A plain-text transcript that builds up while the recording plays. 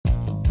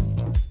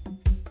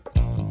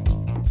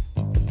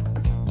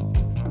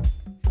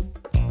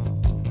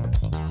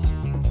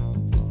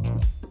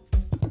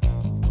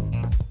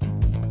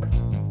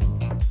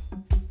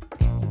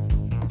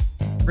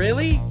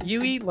Really?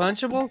 You eat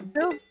Lunchables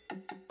still?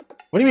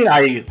 What do you mean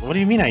I eat? What do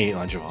you mean I eat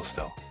Lunchables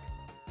still?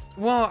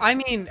 Well, I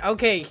mean,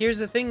 okay, here's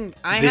the thing.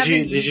 Did you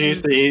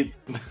used to eat?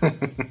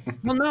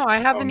 Well, no, I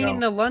Oh haven't no.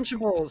 eaten a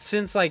Lunchable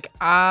since like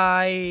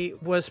I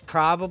was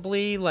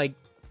probably like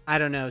I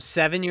don't know,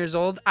 7 years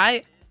old.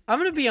 I'm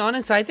gonna be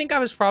honest. I think I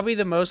was probably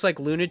the most like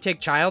lunatic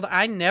child.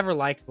 I never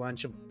liked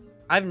Lunchables.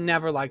 I've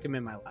never liked them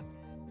in my life.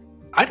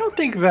 I don't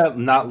think that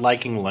not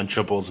liking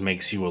Lunchables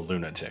makes you a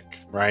lunatic,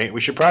 right?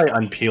 We should probably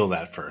unpeel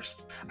that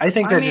first. I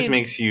think that just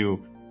makes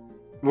you.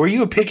 Were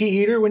you a picky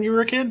eater when you were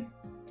a kid?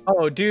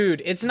 Oh,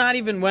 dude, it's not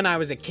even when I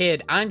was a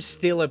kid. I'm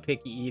still a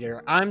picky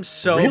eater. I'm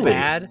so Really?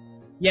 bad.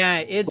 Yeah,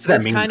 it's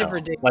mean, kind of though?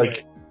 ridiculous.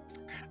 Like,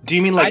 do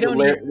you mean like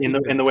don't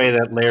in the way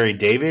that Larry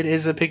David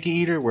is a picky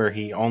eater, where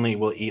he only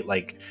will eat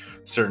like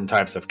certain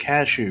types of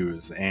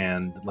cashews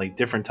and like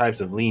different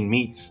types of lean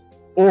meats,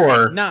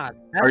 or Nah,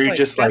 are you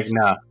just like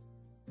nah?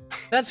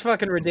 That's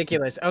fucking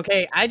ridiculous.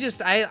 Okay, I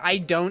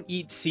don't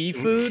eat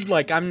seafood.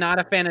 Like I'm not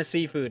a fan of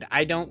seafood.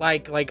 I don't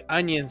like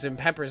onions and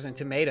peppers and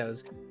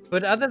tomatoes.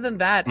 But other than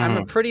that, I'm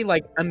a pretty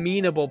like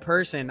amenable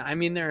person. I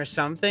mean, there are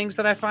some things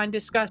that I find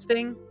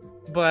disgusting,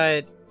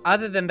 but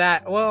other than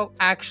that, well,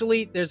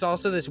 actually, there's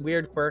also this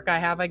weird quirk I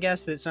have, I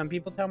guess, that some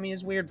people tell me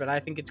is weird, but I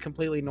think it's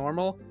completely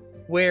normal.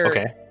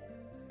 Where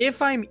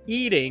if I'm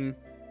eating,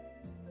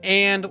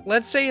 and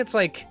let's say it's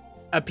like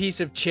a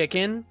piece of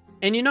chicken,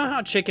 and you know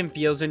how chicken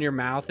feels in your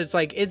mouth? It's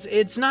like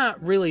it's not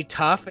really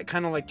tough. It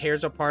kind of like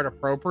tears apart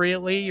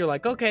appropriately. You're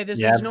like, okay,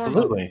 this is normal.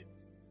 Absolutely.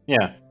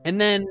 Yeah. And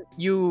then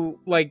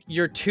you like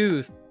your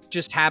tooth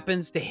just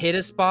happens to hit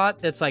a spot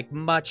that's like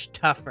much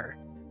tougher.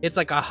 It's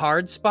like a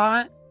hard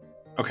spot.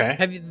 Okay.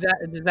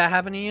 Does that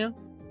happen to you?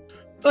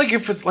 Like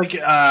if it's like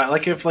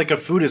if like a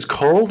food is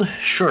cold,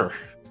 sure.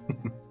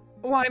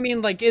 Well, I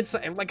mean, like it's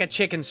like a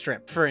chicken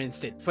strip, for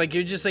instance. Like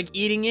you're just like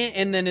eating it,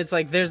 and then it's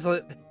like there's a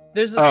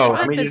spot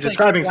I mean, you're that's,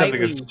 describing like, something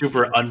slightly... that's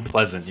super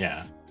unpleasant.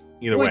 Yeah.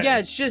 Either way.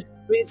 Yeah,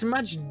 it's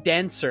much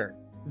denser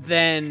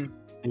than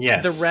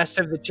the rest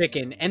of the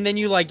chicken, and then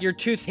you like your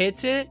tooth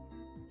hits it.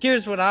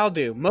 Here's what I'll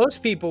do.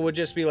 Most people would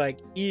just be like,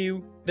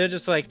 ew. They'll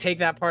just like take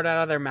that part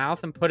out of their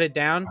mouth and put it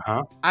down.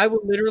 I will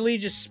literally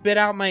just spit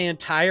out my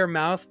entire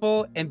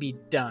mouthful and be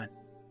done.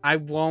 I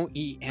won't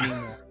eat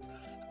anymore.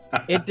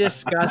 It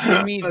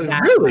disgusts me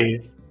that Really?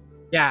 much.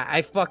 Yeah,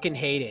 I fucking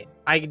hate it.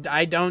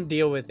 I don't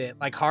deal with it.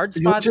 Like hard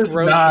spots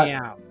gross me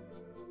out.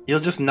 You'll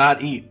just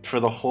not eat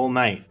for the whole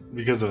night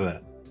because of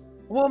that.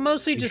 Well,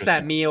 mostly just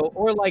that meal,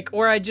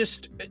 or I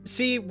just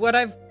see what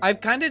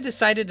I've kind of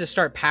decided to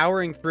start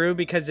powering through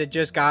because it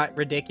just got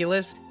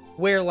ridiculous.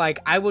 Where like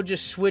I will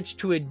just switch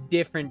to a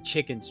different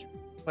chicken strip.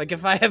 Like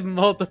if I have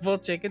multiple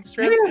chicken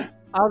strips,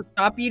 I'll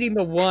stop eating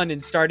the one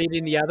and start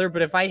eating the other.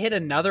 But if I hit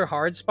another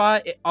hard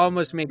spot, it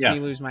almost makes me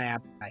lose my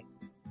appetite.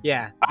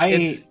 Yeah, I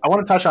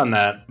want to touch on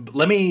that. But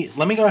let me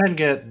go ahead and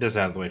get this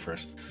out of the way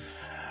first.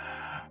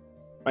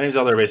 My name is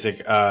Elder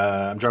Basic.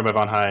 I'm joined by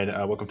Von Hyde.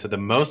 Welcome to the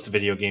most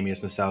video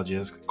gamiest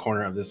nostalgia's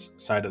corner of this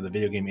side of the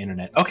video game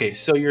internet. Okay,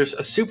 so you're a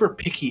super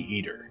picky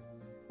eater,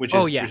 which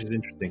is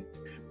interesting.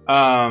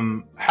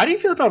 How do you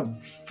feel about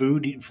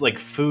food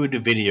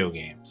video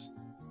games?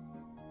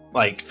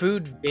 Like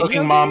food video Cooking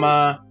games?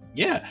 Mama,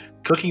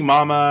 Cooking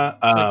Mama,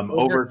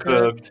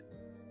 Overcooked.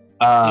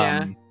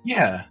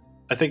 Yeah.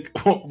 I think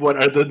what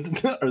are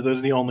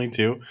those the only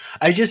two?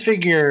 I just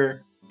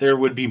figure there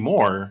would be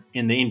more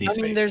in the indie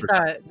space.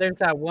 There's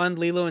that one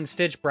Lilo and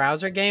Stitch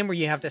browser game where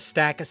you have to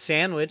stack a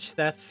sandwich.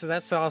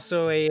 That's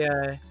also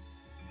a.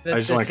 I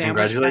just want to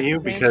congratulate you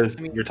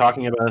because you're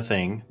talking about a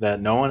thing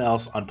that no one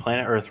else on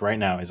planet Earth right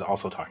now is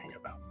also talking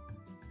about.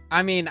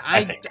 I mean,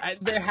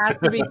 there has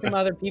to be some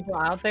other people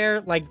out there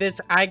like this.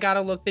 I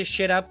gotta look this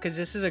shit up because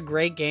this is a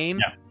great game.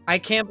 Yeah. I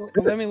can't.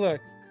 Let me look.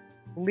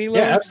 Lilo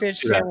and Stitch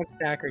sandwich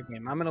stacker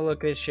game. I'm gonna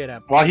look this shit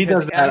up. While he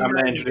does that, I'm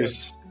gonna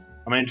introduce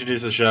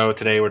the show.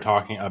 Today we're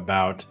talking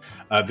about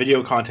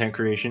video content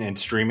creation and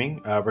streaming.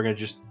 We're gonna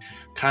just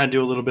kind of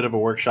do a little bit of a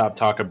workshop,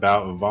 talk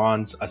about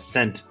Von's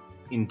ascent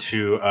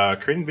into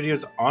creating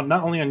videos on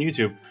not only on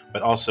YouTube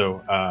but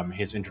also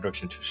his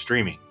introduction to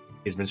streaming.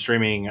 He's been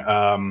streaming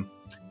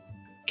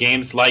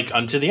games like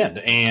Unto the End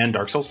and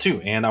Dark Souls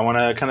 2, and I want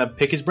to kind of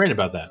pick his brain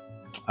about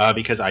that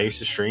because I used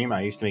to stream.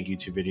 I used to make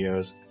YouTube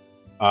videos,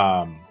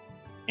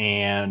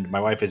 and my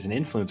wife is an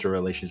influencer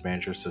relations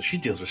manager, so she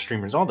deals with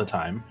streamers all the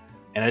time,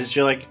 and I just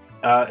feel like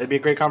it'd be a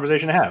great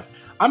conversation to have.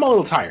 I'm a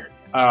little tired.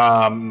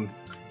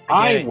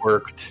 I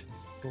worked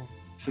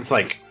since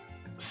like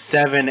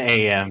 7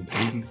 a.m.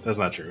 That's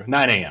not true.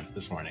 9 a.m.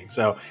 this morning.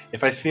 So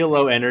if I feel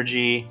low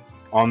energy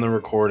on the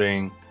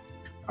recording,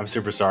 I'm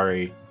super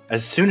sorry.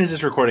 As soon as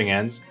this recording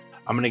ends,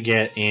 I'm going to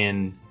get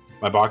in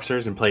my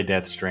boxers and play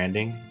Death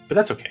Stranding. But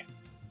that's okay.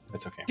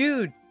 That's okay.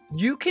 Dude,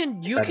 you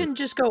can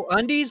just go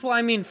undies. Well,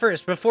 I mean,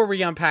 first, before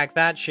we unpack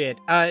that shit,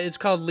 it's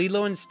called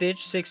Lilo and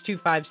Stitch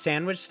 625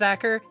 Sandwich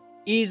Stacker.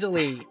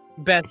 Easily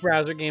best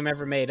browser game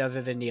ever made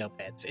other than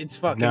Neopets. It's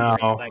fucking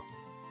great. Like,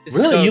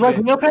 really? So you like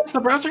Neopets,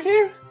 the browser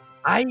game?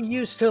 I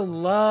used to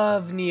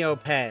love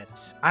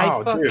Neopets.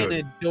 I fucking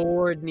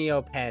adored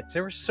Neopets.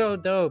 They were so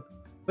dope.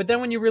 But then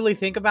when you really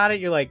think about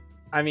it, you're like,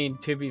 I mean,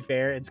 to be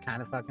fair, it's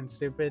kind of fucking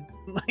stupid.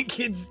 Like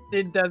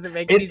it doesn't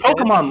make any It's sense.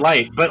 Pokemon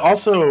Light, but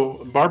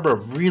also Barbara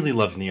really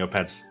loves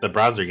Neopets, the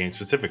browser game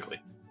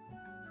specifically.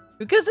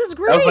 Because it's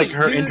great. That was like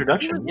her dude.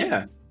 introduction.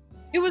 Yeah.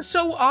 It was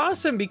so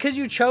awesome because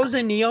you chose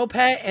a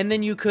Neopet and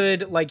then you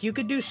could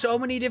do so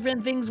many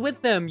different things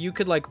with them. You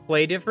could like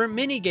play different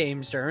mini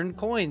games to earn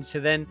coins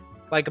to then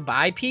like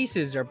buy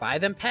pieces or buy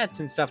them pets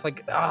and stuff.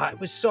 Like, it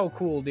was so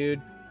cool,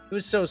 dude. It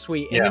was so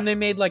sweet. And then they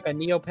made like a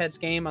Neopets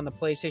game on the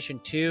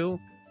PlayStation 2.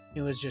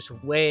 It was just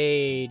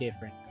way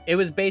different. It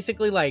was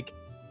basically like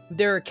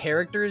there are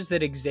characters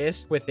that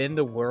exist within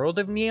the world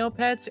of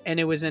Neopets, and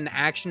it was an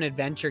action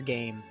adventure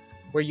game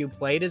where you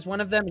played as one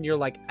of them and you're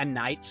like a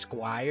knight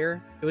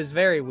squire. It was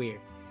very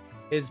weird.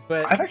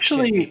 I've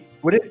actually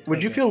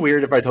would you feel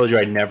weird if I told you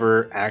I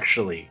never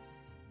actually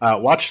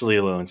watched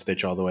Lilo and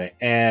Stitch all the way?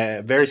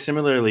 Very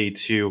similarly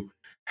to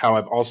how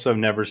I've also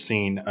never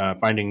seen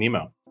Finding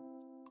Nemo.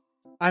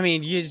 I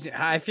mean,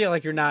 I feel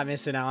like you're not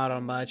missing out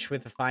on much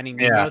with the Finding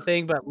Nemo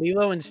thing, but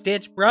Lilo and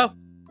Stitch, bro,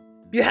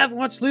 you haven't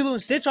watched Lilo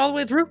and Stitch all the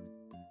way through?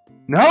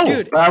 No,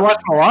 dude, but I watched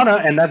Moana,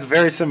 and that's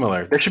very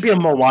similar. There should be a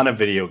Moana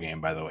video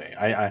game, by the way.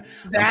 I'm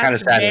kind of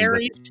sad.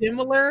 Very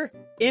similar?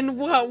 In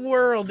what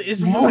world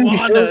is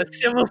Moana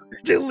similar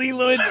to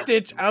Lilo and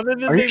Stitch, other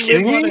than they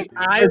live on an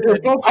island? They're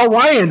both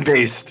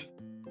Hawaiian-based.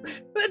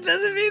 That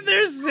doesn't mean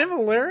they're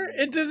similar.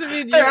 It doesn't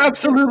mean they're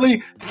absolutely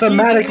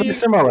thematically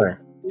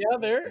similar. Yeah,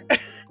 they're...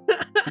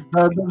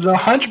 the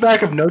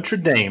Hunchback of Notre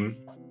Dame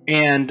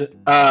and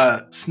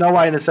Snow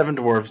White and the Seven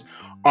Dwarfs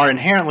are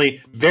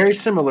inherently very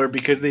similar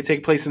because they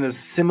take place in a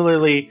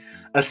similarly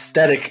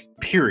aesthetic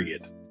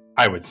period,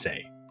 I would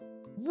say.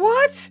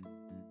 What?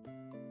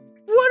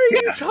 What are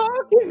you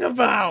talking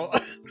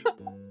about?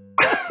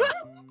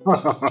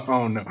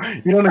 Oh, no.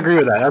 You don't agree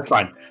with that. That's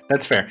fine.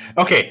 That's fair.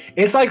 Okay,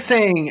 it's like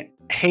saying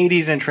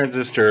Hades and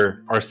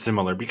Transistor are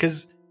similar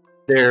because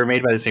they're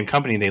made by the same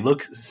company. They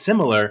look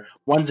similar.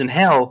 One's in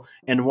hell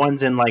and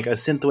one's in like a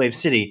synthwave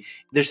city.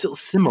 They're still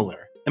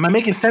similar. Am I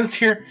making sense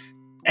here?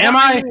 Am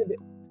I?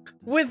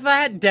 With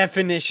that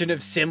definition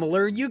of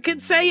similar, you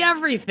could say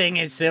everything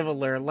is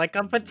similar. Like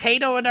a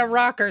potato and a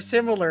rock are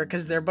similar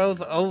because they're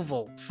both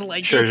ovals.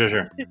 Like sure.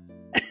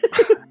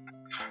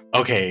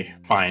 Okay,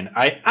 fine.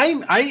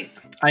 I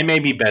may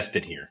be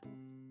bested here,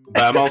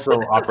 but I'm also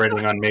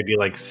operating on maybe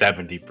like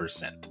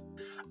 70%.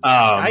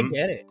 I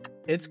get it.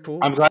 It's cool.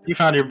 I'm glad you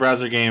found your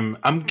browser game.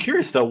 I'm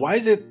curious though, why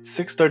is it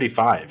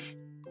 635?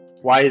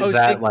 Why is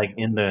that like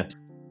in the? Is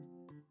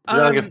that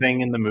like a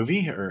thing in the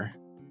movie or?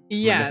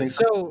 Yeah,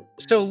 so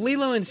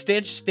Lilo and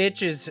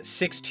Stitch is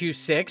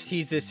 626.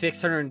 He's the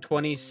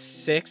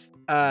 626th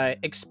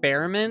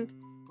experiment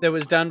that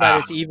was done by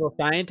this evil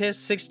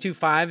scientist.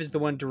 625 is the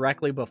one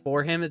directly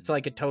before him. It's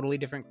like a totally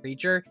different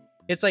creature.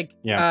 It's like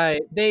they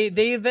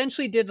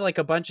eventually did like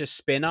a bunch of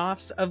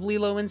spin-offs of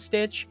Lilo and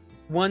Stitch.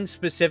 One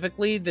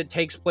specifically that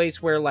takes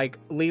place where like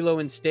Lilo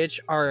and Stitch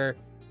are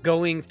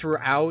going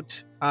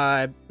throughout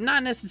not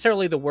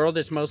necessarily the world,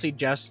 it's mostly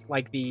just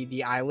like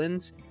the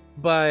islands.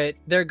 But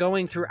they're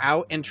going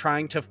throughout and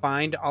trying to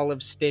find all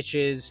of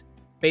Stitch's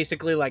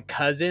basically like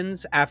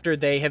cousins after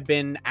they have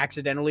been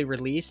accidentally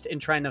released and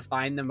trying to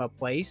find them a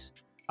place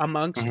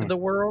amongst the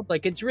world.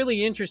 Like it's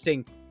really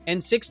interesting.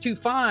 And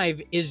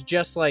 625 is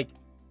just like,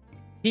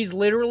 he's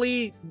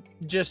literally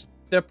just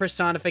the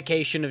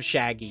personification of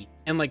Shaggy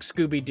and like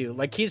Scooby-Doo.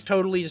 Like he's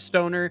totally a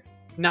stoner.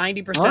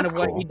 90% of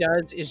what he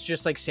does is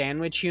just like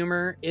sandwich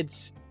humor.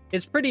 It's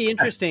pretty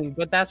interesting,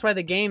 but that's why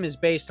the game is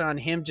based on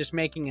him just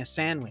making a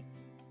sandwich.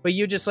 But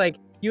you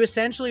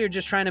essentially are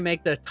just trying to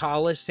make the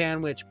tallest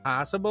sandwich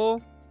possible,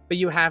 but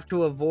you have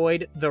to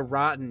avoid the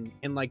rotten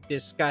and like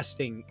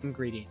disgusting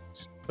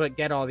ingredients, but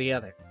get all the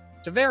other.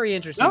 It's a very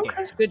interesting game.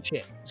 It's good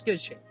shit.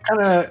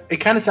 It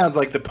kind of sounds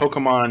like the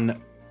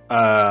Pokemon.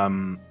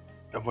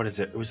 What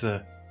is it? It was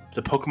the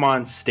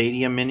Pokemon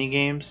Stadium mini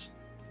games.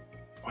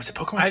 Was it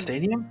Pokemon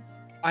Stadium?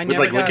 I with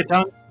never like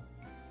Lickitung?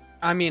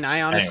 I mean,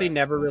 I honestly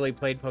never really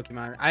played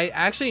Pokemon. I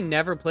actually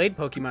never played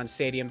Pokemon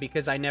Stadium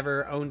because I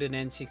never owned an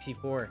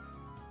N64.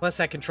 Plus,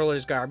 that controller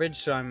is garbage,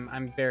 so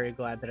I'm very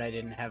glad that I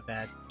didn't have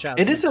that.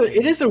 It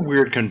is a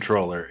weird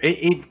controller.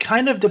 It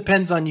kind of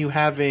depends on you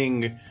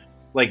having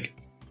like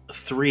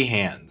 3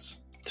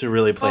 hands to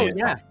really play it.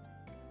 Yeah.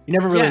 You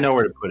never really know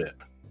where to put it.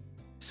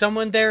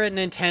 Someone there at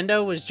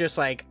Nintendo was just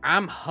like,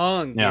 I'm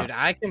hung, dude.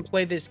 I can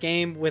play this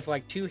game with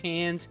like 2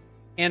 hands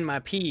and my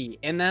P.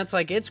 And that's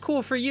like, it's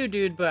cool for you,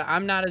 dude, but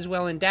I'm not as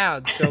well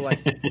endowed. So like,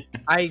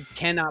 I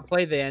cannot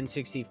play the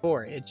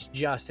N64. It's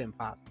just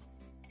impossible.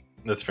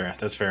 That's fair.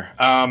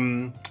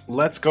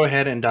 Let's go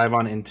ahead and dive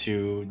on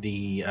into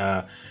the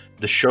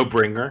show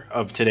bringer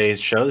of today's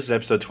show. This is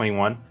episode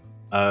 21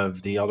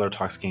 of the Elder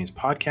Talks Games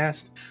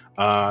podcast.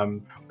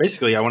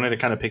 Basically, I wanted to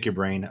kind of pick your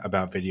brain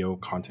about video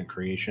content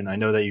creation. I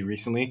know that you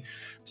recently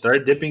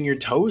started dipping your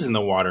toes in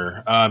the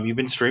water. You've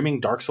been streaming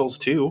Dark Souls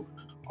 2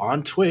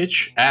 on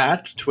Twitch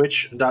at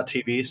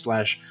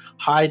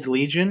twitch.tv/Hyde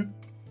Legion.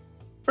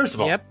 First of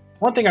all,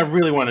 one thing I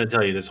really wanted to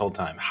tell you this whole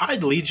time,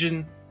 Hyde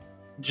Legion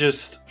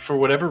just, for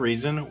whatever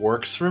reason,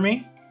 works for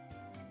me.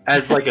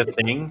 as like a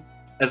thing,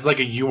 as like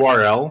a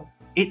URL,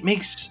 it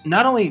makes,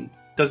 not only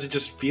does it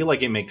just feel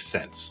like it makes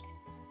sense,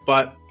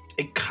 but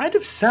it kind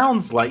of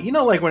sounds like,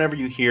 like whenever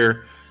you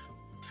hear,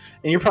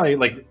 and you're probably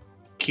like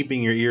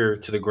keeping your ear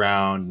to the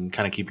ground and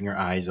kind of keeping your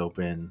eyes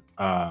open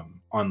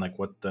on like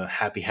what the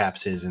Happy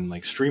Haps is in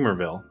like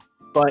Streamerville.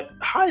 But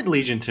Hyde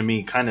Legion to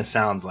me kind of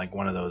sounds like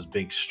one of those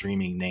big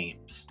streaming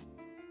names.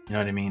 You know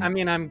what I mean? I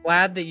mean, I'm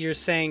glad that you're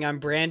saying I'm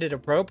branded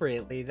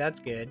appropriately. That's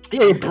good.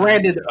 Yeah,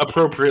 branded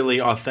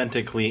appropriately,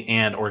 authentically,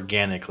 and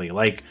organically.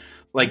 Like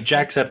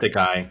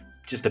Jacksepticeye,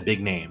 just a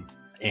big name,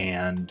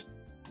 and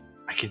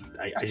I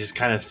just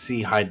kind of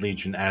see Hyde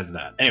Legion as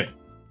that. Anyway,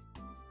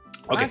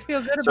 okay. I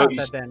feel good about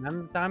that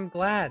then. I'm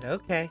glad.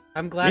 Okay,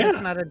 I'm glad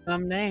it's not a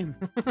dumb name.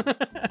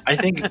 I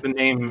think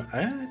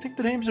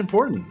the name's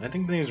important. I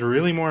think the name's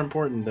really more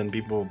important than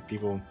people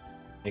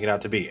make it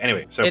out to be.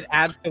 Anyway, so it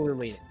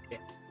absolutely is. Yeah.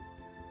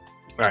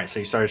 All right, so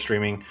you started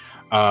streaming.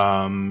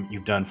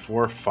 You've done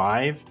 4 or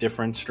 5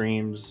 different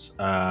streams.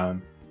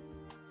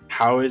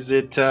 How is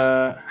it?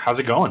 How's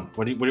it going?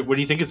 What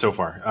do you think it's so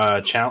far?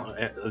 I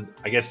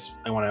guess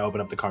I want to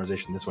open up the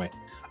conversation this way.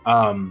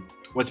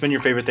 What's been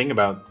your favorite thing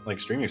about like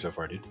streaming so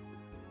far, dude?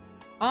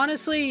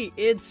 Honestly,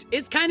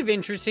 it's kind of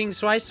interesting.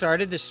 So I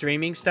started the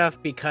streaming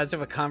stuff because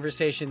of a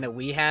conversation that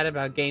we had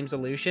about game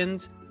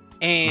solutions,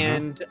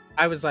 and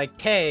I was like,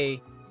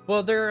 "Hey,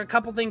 well, there are a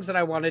couple things that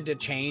I wanted to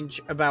change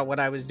about what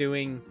I was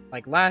doing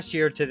like last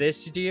year to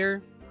this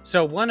year."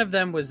 So one of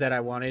them was that I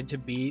wanted to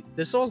beat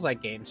the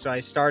Souls-like game. So I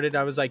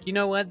was like, you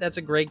know what? That's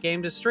a great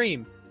game to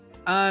stream.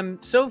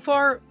 So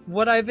far,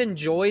 what I've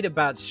enjoyed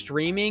about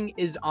streaming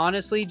is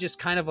honestly just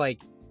kind of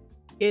like,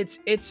 it's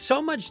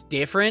so much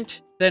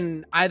different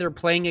than either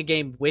playing a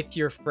game with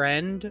your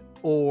friend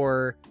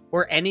or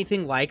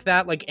anything like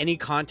that, like any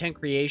content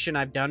creation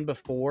I've done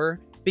before.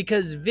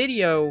 Because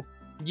video,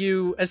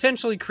 you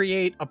essentially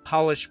create a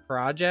polished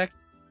project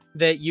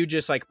that you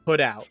just like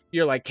put out.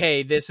 You're like,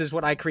 hey, this is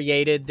what I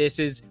created. This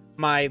is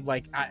my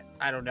like,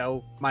 I don't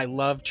know, my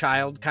love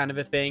child kind of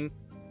a thing.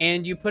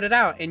 And you put it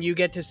out and you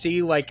get to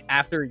see like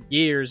after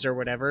years or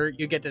whatever,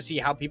 you get to see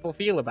how people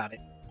feel about it.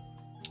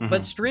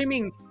 But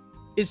streaming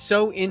is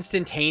so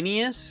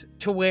instantaneous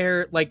to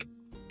where like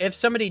if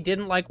somebody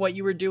didn't like what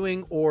you were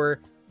doing, or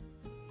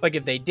like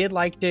if they did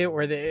like it,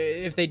 or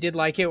if they did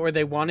like it or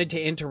they wanted to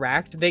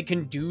interact, they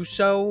can do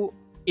so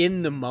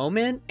in the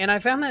moment. And I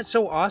found that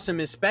so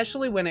awesome,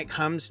 especially when it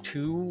comes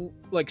to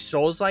like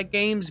Souls-like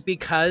games,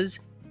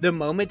 because the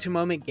moment to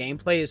moment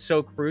gameplay is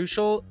so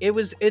crucial.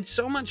 It's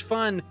so much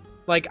fun.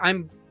 Like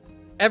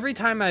every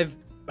time I've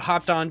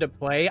hopped on to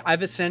play,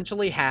 I've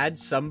essentially had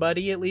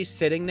somebody at least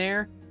sitting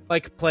there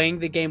like playing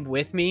the game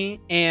with me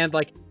and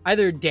like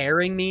either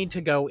daring me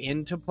to go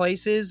into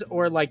places,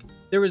 or like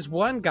there was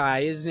one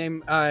guy, his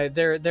name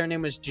their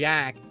name was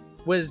Jack,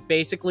 was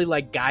basically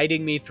like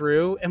guiding me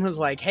through and was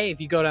like, hey, if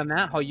you go down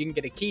that hall you can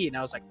get a key. And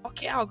I was like,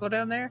 fuck yeah, I'll go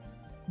down there.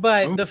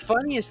 But the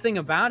funniest thing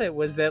about it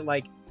was that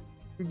like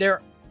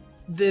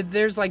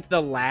there's like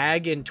the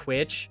lag in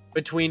Twitch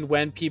between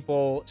when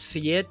people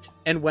see it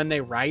and when they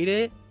write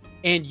it,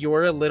 and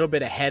you're a little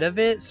bit ahead of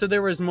it. So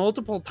there was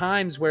multiple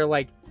times where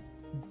like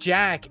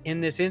Jack in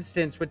this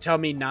instance would tell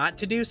me not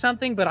to do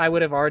something, but I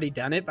would have already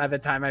done it by the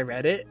time I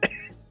read it.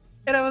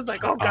 And I was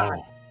like, oh god.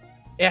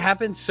 It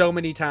happens so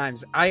many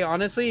times. I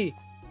honestly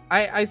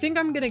I think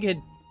I'm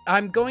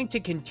going to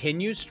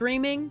continue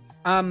streaming,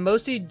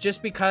 mostly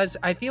just because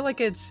I feel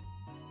like it's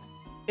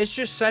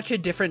just such a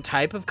different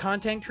type of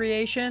content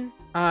creation.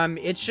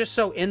 It's just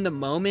so in the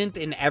moment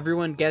and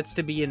everyone gets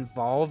to be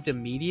involved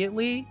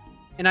immediately,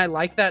 and I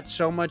like that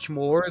so much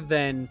more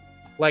than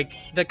like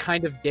the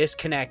kind of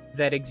disconnect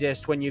that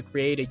exists when you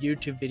create a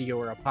YouTube video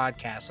or a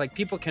podcast. Like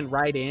people can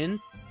write in,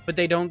 but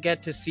they don't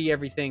get to see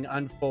everything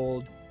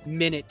unfold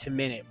minute to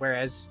minute,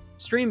 whereas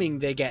streaming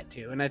they get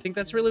to. And I think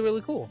that's really,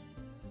 really cool.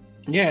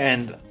 Yeah,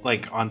 and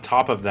like on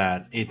top of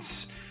that,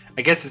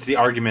 I guess it's the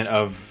argument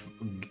of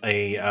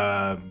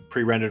a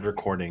pre-rendered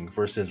recording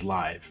versus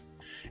live.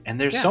 And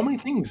there's so many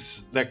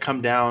things that come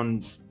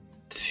down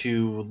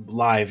to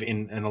live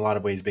in a lot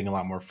of ways being a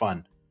lot more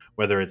fun.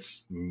 Whether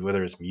it's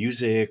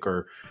music,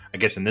 or I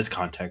guess in this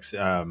context,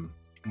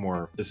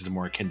 this is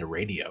more akin to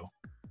radio.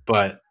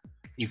 But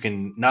you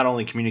can not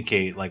only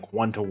communicate like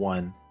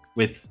one-to-one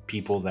with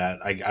people that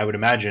I would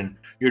imagine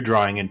you're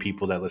drawing in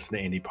people that listen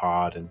to Indie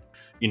Pod, and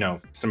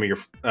some of your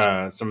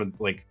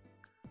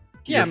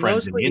your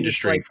friends in the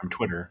industry from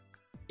Twitter.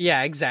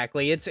 Yeah,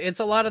 exactly. It's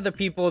a lot of the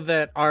people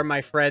that are my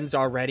friends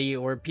already,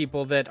 or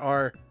people that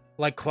are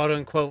like quote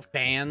unquote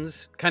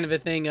fans, kind of a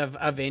thing of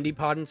Indie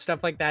Pod and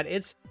stuff like that.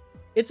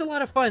 It's a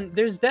lot of fun.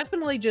 There's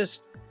definitely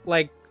just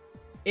like,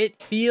 it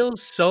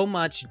feels so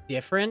much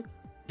different,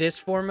 this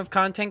form of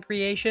content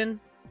creation.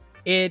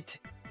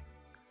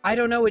 I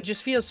don't know, it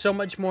just feels so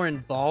much more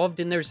involved,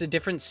 and there's a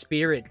different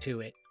spirit to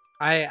it.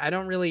 I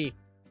don't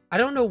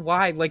know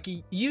why. Like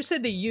you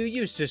said that you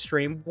used to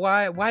stream.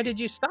 Why did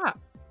you stop?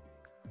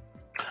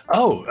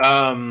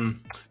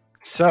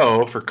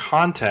 So for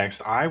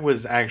context, I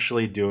was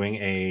doing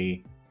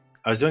a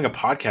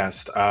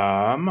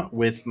podcast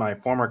with my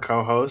former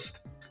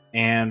co-host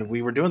and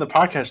we were doing the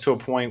podcast to a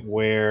point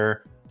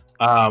where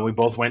we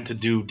both went to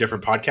do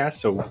different podcasts.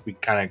 So we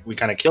kind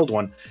of killed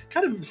one,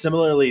 kind of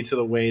similarly to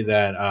the way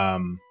that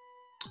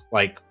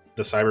like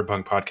the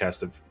Cyberpunk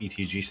podcast of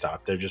ETG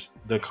stopped.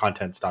 The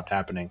content stopped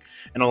happening,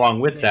 and along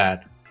with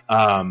that,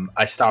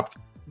 I stopped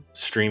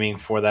streaming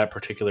for that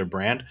particular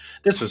brand.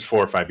 This was 4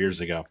 or 5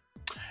 years ago,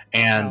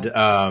 and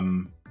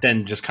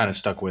then just kind of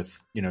stuck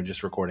with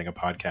just recording a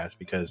podcast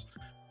because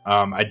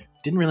I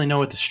didn't really know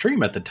what to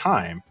stream at the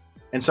time,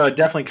 and so I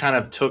definitely kind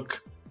of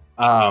took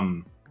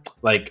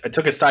I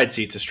took a side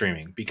seat to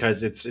streaming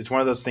because it's one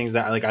of those things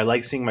that I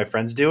like seeing my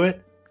friends do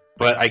it,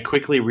 but I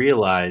quickly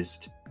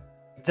realized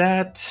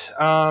that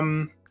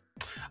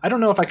I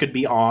don't know if I could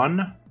be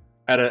on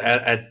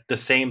at the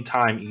same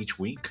time each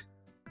week.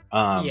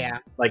 I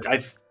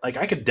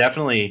could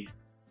definitely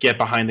get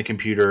behind the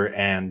computer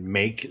and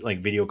make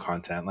video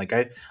content.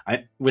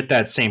 I with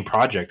that same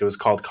project, it was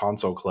called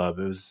Console Club.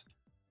 It was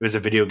a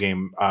video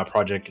game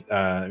project me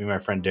and my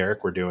friend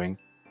Derek were doing,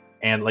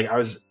 and I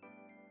was,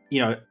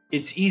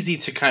 it's easy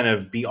to kind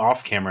of be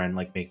off camera and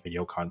make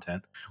video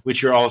content,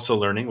 which you're also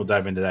learning. We'll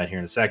dive into that here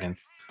in a second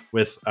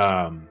with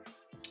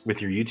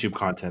your YouTube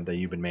content that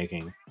you've been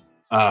making.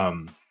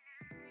 That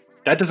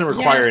doesn't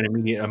require an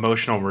immediate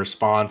emotional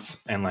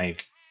response, and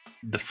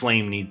the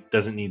flame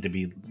doesn't need to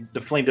be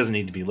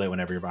lit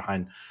whenever you're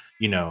behind,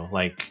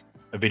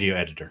 a video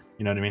editor.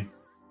 You know what I mean?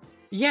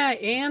 Yeah,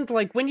 and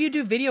when you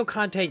do video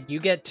content, you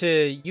get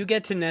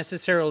to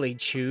necessarily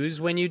choose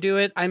when you do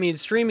it. I mean,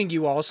 streaming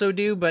you also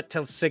do, but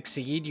to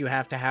succeed, you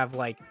have to have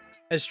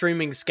a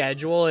streaming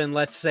schedule. And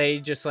let's say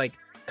just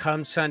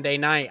come Sunday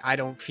night, I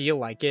don't feel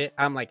like it.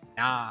 I'm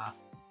nah.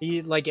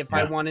 If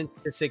I wanted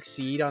to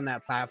succeed on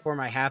that platform,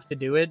 I have to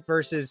do it.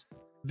 Versus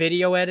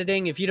video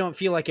editing, if you don't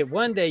feel like it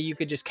one day, you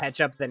could just catch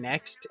up the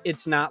next.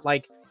 It's not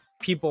like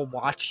people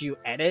watch you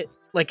edit.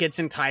 It's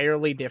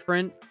entirely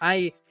different.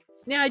 I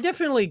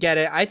definitely get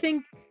it. I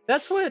think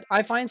that's what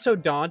I find so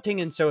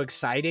daunting and so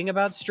exciting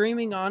about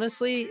streaming,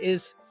 honestly,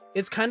 is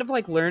it's kind of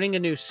like learning a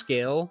new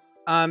skill.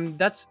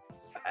 That's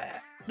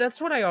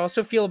what I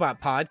also feel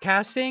about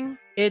podcasting.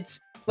 It's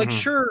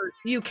sure,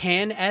 you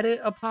can edit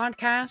a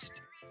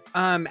podcast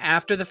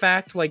after the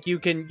fact. You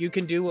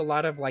can do a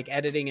lot of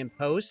editing in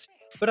post,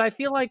 but I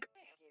feel like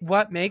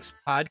what makes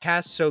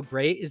podcasts so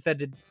great is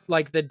that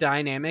the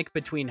dynamic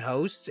between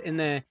hosts and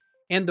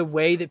the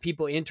way that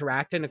people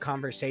interact in a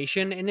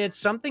conversation. And it's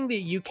something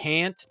that you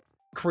can't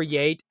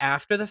create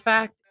after the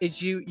fact.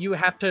 It's you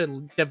have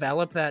to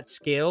develop that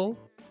skill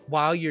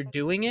while you're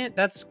doing it.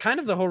 That's kind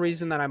of the whole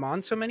reason that I'm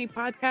on so many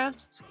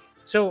podcasts.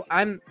 So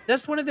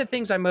that's one of the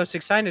things I'm most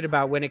excited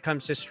about when it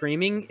comes to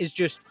streaming, is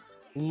just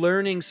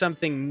learning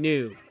something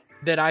new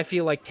that I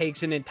feel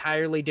takes an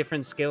entirely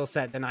different skill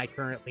set than I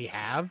currently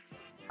have.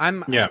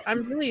 I'm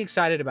really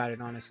excited about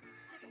it, honestly.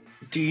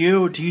 Do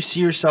you see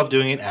yourself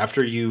doing it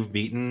after you've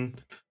beaten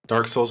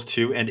Dark Souls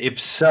 2? And if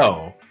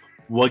so,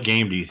 what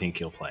game do you think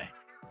you'll play?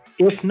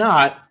 If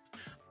not,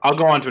 I'll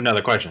go on to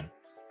another question.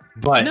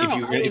 But if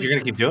you're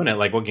gonna keep doing it,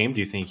 what game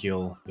do you think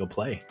you'll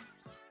play?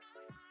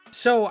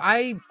 So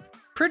I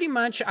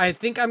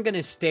think I'm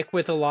gonna stick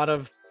with a lot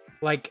of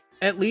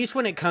at least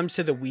when it comes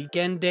to the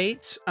weekend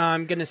dates,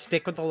 I'm gonna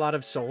stick with a lot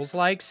of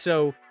Souls-like.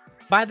 So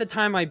by the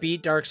time I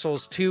beat Dark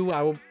Souls 2,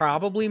 I will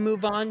probably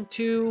move on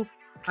to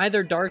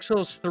either Dark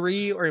Souls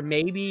 3 or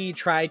maybe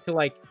try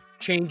to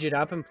change it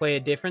up and play a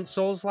different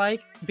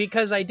Souls-like,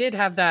 because I did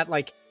have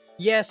that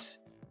yes,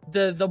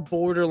 the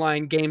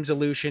borderline game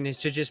solution is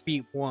to just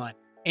beat one,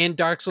 and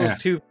Dark Souls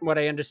 2, from what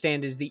I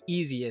understand, is the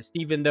easiest,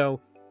 even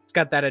though it's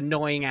got that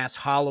annoying ass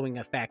hollowing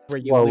effect where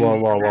you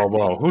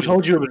whoa. Who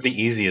told you it was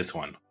the easiest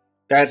one?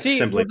 That's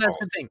simply false.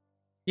 The thing.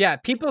 Yeah,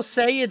 people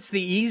say it's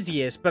the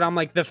easiest, but I'm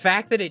the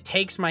fact that it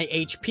takes my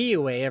HP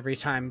away every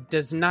time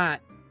does not,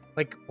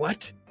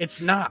 what? It's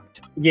not.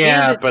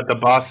 Yeah, but the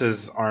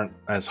bosses aren't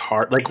as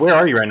hard. Where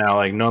are you right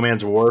now? No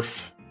Man's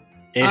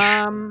Wharf-ish?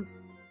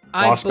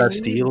 Lost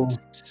Bastille?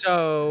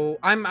 So,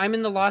 I'm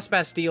in the Lost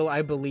Bastille,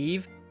 I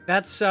believe.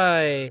 That's,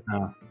 I'm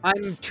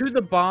to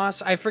the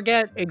boss. I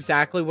forget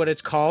exactly what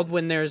it's called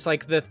when there's,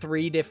 the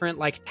 3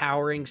 different,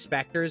 towering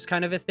specters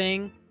kind of a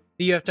thing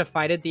that you have to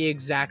fight at the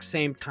exact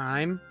same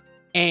time.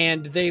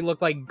 And they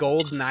look like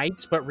gold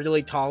knights, but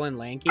really tall and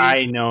lanky.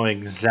 I know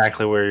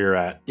exactly where you're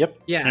at.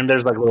 Yep. Yeah. And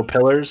there's little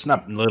pillars,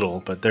 not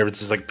little, but there's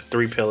just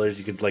 3 pillars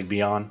you could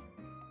be on.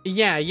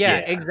 Yeah,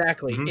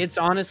 exactly. Mm-hmm. It's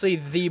honestly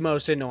the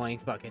most annoying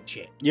fucking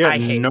shit. Yeah, I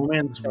hate No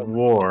Man's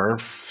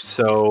Wharf,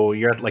 so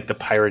you're at the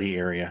piratey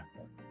area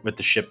with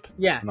the ship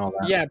and all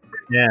that.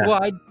 Yeah. Well,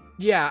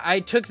 I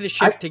took the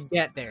ship to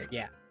get there,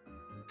 yeah.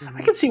 Mm-hmm.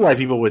 I can see why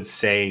people would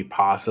say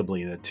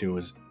possibly that 2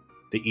 was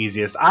the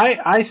easiest.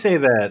 I say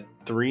that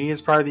 3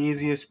 is probably the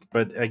easiest,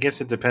 but I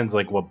guess it depends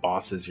what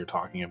bosses you're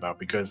talking about,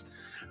 because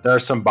there are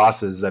some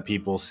bosses that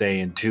people say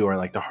in 2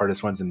 are the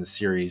hardest ones in the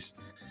series,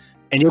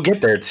 and you'll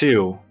get there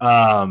too.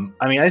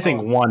 I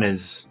think 1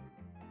 is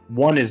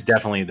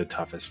definitely the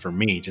toughest for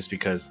me, just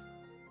because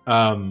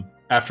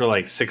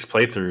after 6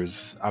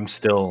 playthroughs,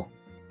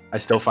 I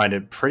still find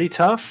it pretty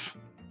tough.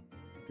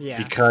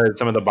 Yeah. because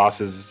some of the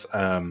bosses,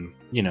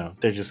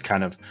 they're just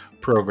kind of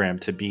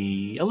programmed to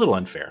be a little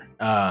unfair.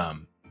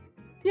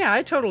 Yeah,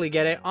 I totally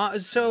get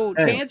it. So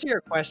to Anyway, answer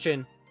your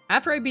question,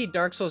 after I beat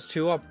Dark Souls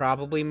 2, I'll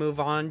probably move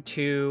on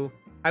to,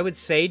 I would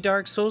say,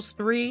 Dark Souls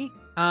 3.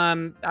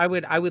 I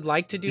would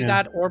like to do yeah.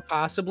 that, or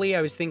possibly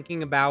I was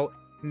thinking about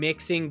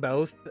mixing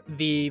both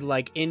the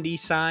like indie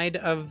side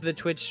of the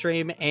Twitch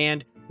stream,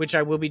 and which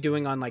I will be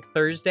doing on like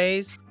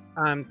Thursdays,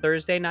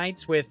 Thursday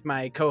nights with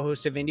my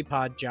co-host of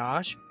IndiePod,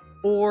 Josh,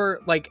 or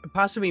like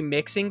possibly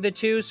mixing the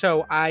two.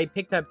 So I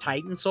picked up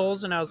Titan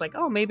Souls and I was like,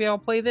 oh, maybe I'll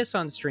play this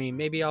on stream.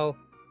 Maybe I'll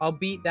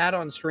beat that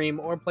on stream,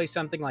 or play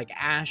something like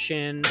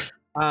Ashen,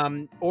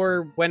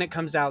 or when it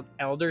comes out,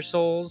 Elder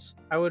Souls.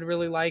 I would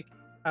really like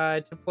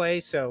to play.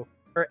 So,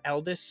 or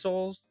Eldest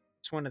Souls.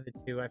 It's one of the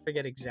two. I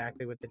forget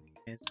exactly what the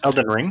name is.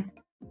 Elden Ring.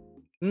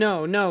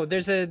 No.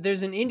 There's an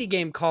indie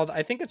game called,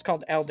 I think it's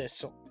called Eldest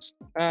Souls.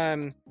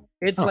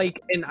 It's Oh,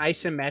 like an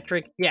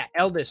isometric. Yeah,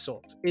 Eldest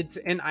Souls. It's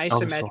an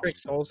Elden isometric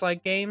Souls.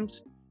 Souls-like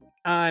games.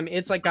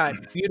 It's like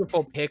got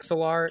beautiful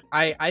pixel art.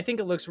 I think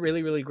it looks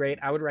really, really great.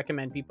 I would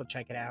recommend people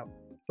check it out.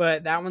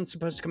 But that one's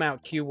supposed to come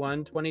out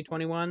Q1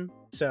 2021.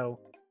 So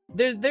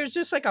there's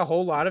just like a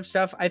whole lot of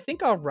stuff. I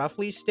think I'll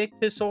roughly stick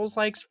to Souls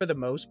likes for the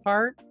most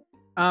part.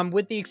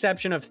 With the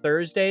exception of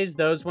Thursdays,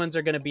 those ones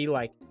are gonna be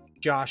like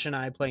Josh and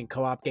I playing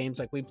co-op games.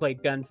 Like we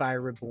played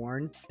Gunfire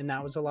Reborn, and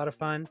that was a lot of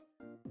fun.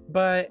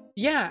 But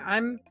yeah,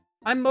 I'm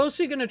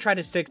mostly gonna try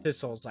to stick to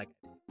Souls like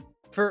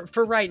for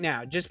right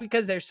now, just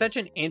because there's such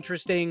an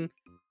interesting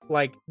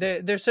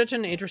there's such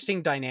an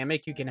interesting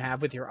dynamic you can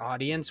have with your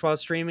audience while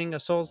streaming a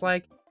Souls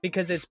like,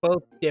 because it's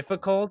both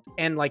difficult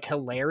and like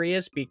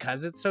hilarious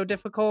because it's so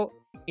difficult,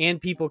 and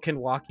people can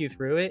walk you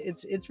through it.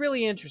 It's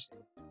really interesting.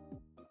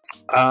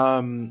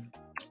 Um,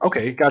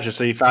 okay, gotcha.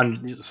 So you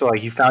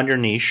found your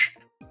niche.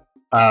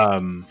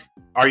 Um,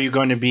 are you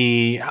going to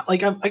be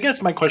like? I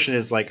guess my question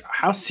is like,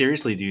 how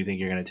seriously do you think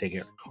you're going to take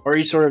it, or are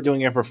you sort of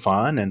doing it for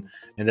fun, and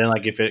then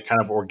like if it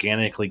kind of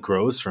organically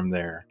grows from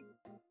there,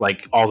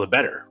 like all the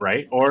better,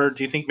 right? Or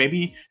do you think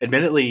maybe,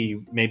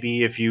 admittedly,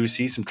 maybe if you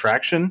see some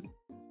traction,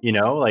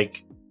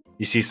 like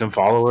you see some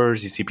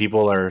followers, you see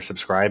people are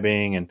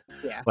subscribing and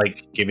Yeah.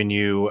 like giving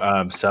you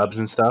subs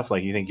and stuff,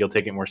 like you think you'll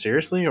take it more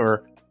seriously,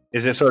 or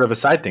is it sort of a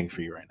side thing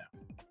for you right now?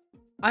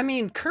 I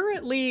mean,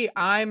 currently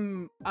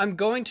I'm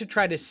going to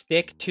try to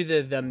stick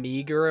to the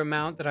meager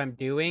amount that I'm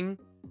doing,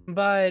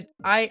 but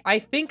I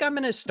think I'm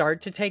going to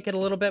start to take it a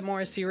little bit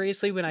more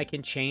seriously when I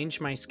can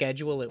change my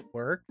schedule at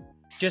work,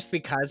 just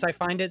because I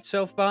find it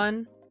so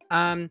fun.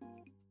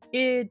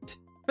 It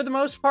For the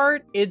most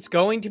part, it's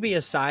going to be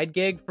a side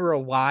gig for a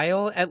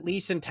while, at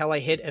least until I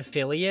hit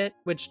affiliate,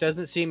 which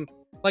doesn't seem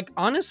like,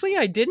 honestly,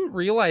 I didn't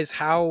realize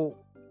how,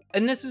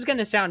 and this is going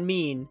to sound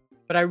mean,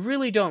 but I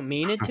really don't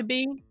mean it to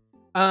be.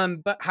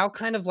 But how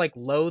kind of like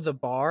low the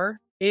bar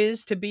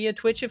is to be a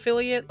Twitch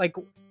affiliate, like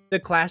the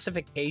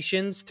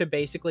classifications to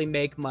basically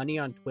make money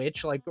on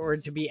Twitch, like, or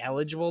to be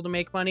eligible to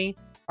make money,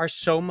 are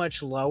so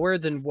much lower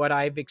than what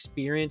I've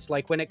experienced.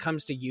 Like when it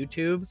comes to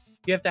YouTube,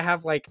 you have to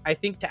have like, I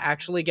think to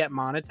actually get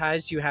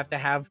monetized, you have to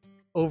have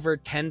over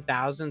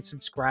 10,000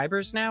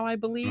 subscribers now, I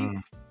believe.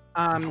 Mm,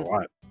 that's a Um,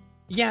 lot.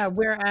 yeah,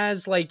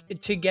 whereas like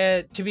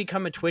to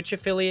become a Twitch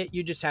affiliate,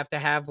 you just have to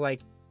have like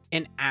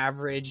an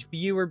average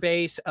viewer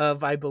base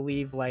of, I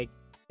believe, like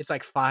it's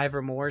like 5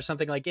 or more or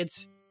something. Like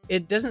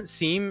it doesn't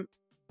seem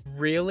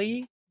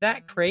really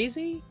that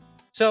crazy.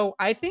 So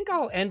I think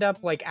I'll end up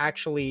like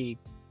actually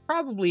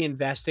probably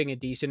investing a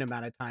decent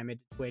amount of time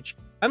into Twitch.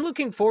 I'm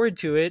looking forward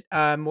to it.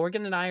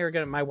 Morgan and I are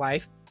gonna, my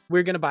wife,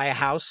 we're gonna buy a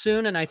house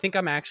soon, and I think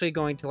I'm actually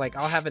going to like,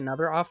 I'll have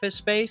another office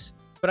space,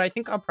 but I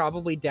think I'll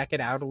probably deck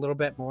it out a little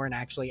bit more and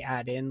actually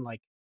add in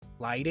like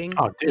lighting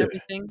Oh, and dude,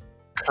 everything.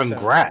 So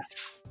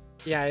congrats.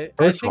 yeah, I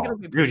First of think it'll all,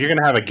 be dude, pretty you're cool.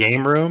 gonna have a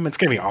game room. It's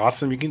gonna be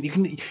awesome. You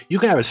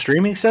can have a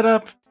streaming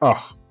setup.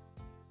 Oh,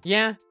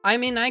 Yeah, I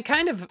mean,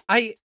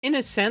 I in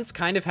a sense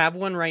kind of have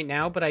one right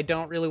now, but I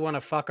don't really want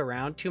to fuck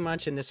around too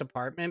much in this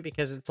apartment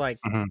because it's like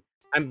mhm.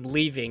 I'm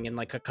leaving in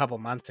like a couple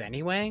months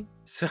anyway.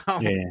 So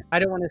Yeah, I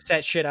don't want to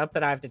set shit up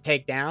that I have to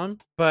take down.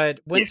 But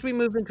yeah. once we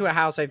move into a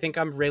house, I think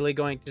I'm really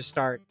going to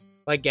start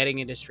like getting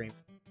into streaming.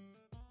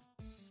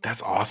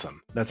 That's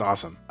awesome. That's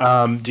awesome.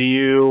 Do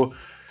you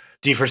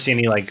foresee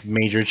any like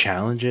major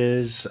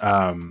challenges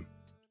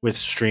with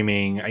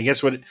streaming? I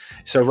guess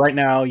so right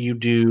now you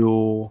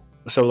do,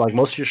 so like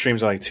most of your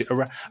streams are like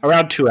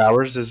around 2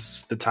 hours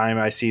is the time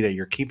I see that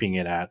you're keeping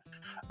it at.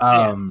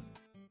 Yeah. Um,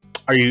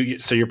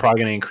 so you're probably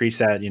going to increase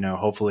that,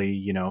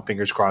 hopefully,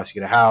 fingers crossed,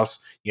 you get a house,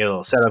 you get a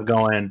little setup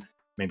going,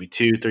 maybe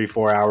 2, 3,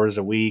 4 hours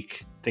a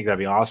week. I think that'd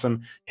be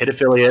awesome. Hit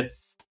affiliate,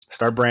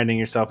 start branding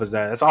yourself as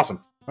that. That's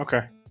awesome.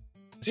 Okay.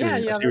 Yeah, I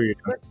yeah, see where you're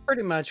going. that's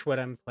pretty much what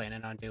I'm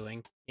planning on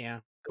doing. Yeah.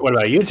 What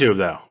about YouTube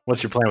though?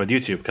 What's your plan with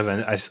YouTube? Because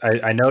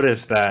I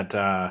noticed that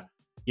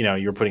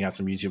you're putting out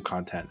some YouTube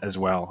content as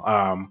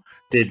well.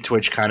 Did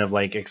Twitch kind of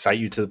like excite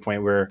you to the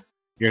point where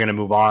you're going to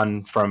move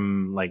on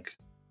from like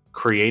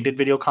created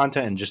video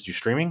content and just do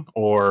streaming,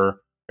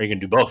 or are you going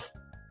to do both?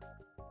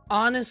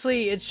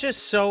 Honestly, it's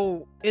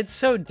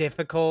so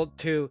difficult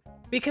to,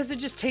 because it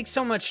just takes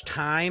so much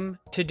time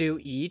to do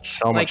each.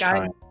 So Like much I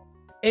time.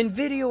 in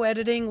video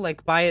editing,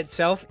 like by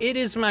itself, it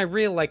is my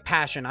real like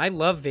passion. I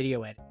love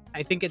video editing.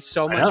 I think it's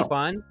so I much know.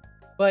 fun,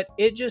 but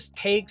it just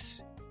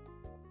takes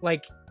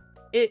like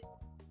it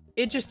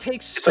it just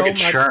takes It's like a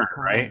so much churn,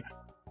 right? time.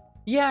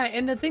 Yeah,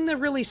 and the thing that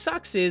really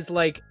sucks is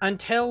like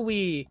until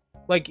we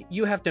like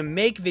you have to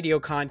make video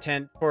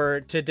content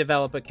for to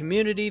develop a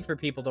community for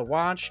people to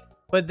watch,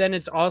 but then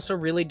it's also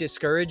really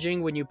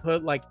discouraging when you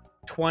put like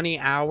 20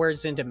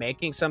 hours into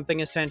making something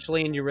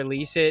essentially and you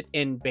release it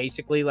and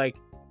basically like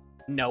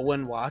no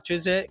one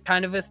watches it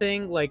kind of a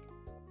thing. Like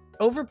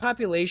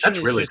overpopulation That's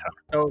is really just tough.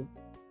 so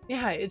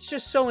yeah, it's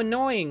just so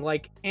annoying.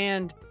 Like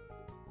and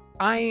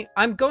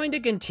I'm going to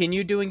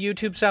continue doing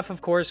YouTube stuff.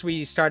 Of course,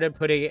 we started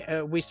putting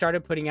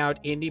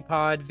out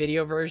IndiePod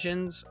video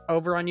versions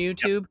over on Yep.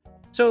 YouTube.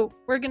 So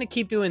we're gonna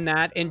keep doing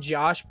that. And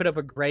Josh put up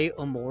a great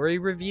Omori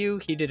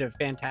review. He did a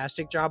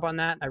fantastic job on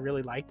that. I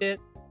really liked it.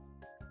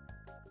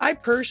 I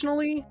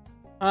personally,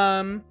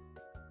 um,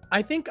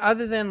 I think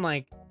other than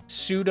like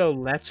pseudo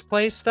Let's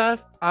Play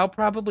stuff, I'll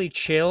probably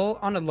chill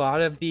on a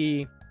lot of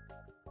the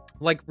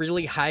like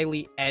really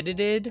highly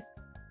edited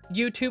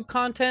YouTube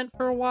content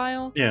for a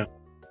while, Yeah.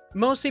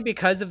 mostly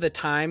because of the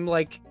time,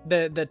 like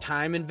the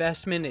time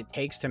investment it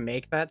takes to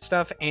make that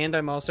stuff. And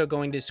I'm also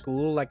going to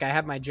school. Like I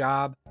have my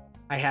job,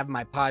 I have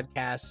my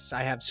podcasts,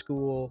 I have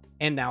school,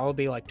 and now I'll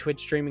be like Twitch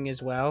streaming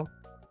as well.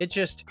 It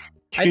just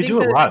I You think do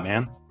a that lot,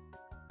 man.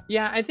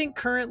 yeah, I think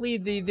currently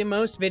the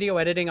most video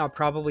editing I'll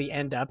probably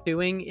end up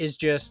doing is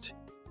just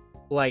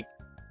like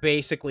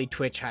basically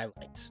Twitch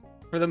highlights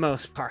for the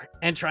most part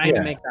and trying to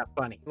Yeah. make that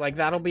funny. Like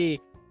that'll be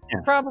Yeah.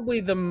 probably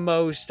the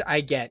most I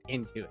get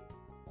into it.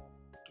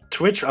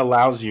 Twitch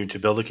allows you to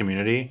build a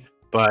community,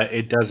 but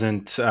it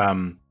doesn't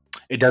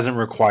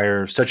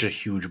require such a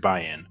huge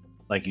buy-in,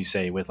 like you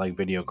say, with like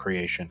video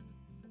creation.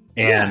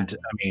 Yeah, And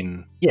I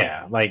mean,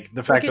 yeah, like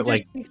the like fact it that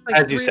just like takes like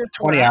as you three said, or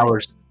four 20 hours.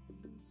 hours,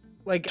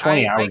 Like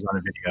 20 hours on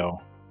a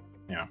video.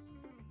 Yeah.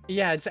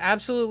 yeah, it's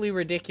absolutely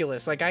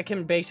ridiculous. Like I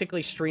can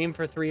basically stream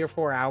for 3 or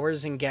 4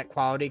 hours and get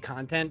quality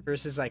content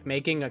versus like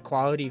making a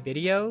quality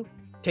video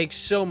takes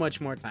so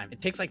much more time.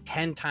 It takes like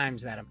 10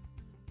 times that amount.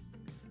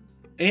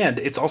 And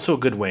it's also a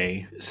good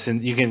way,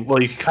 since you can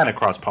kind of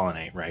cross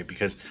pollinate, right?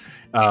 Because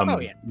Oh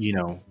yeah.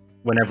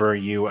 whenever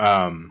you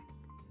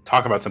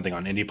talk about something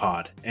on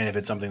IndiePod, and if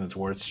it's something that's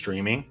worth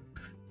streaming,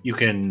 you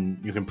can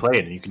play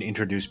it and you can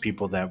introduce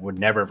people that would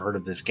never have heard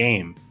of this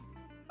game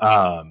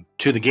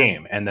to the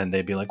game, and then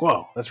they'd be like,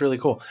 "Whoa, that's really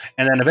cool!"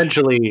 And then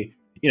eventually,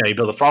 you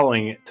build a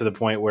following to the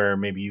point where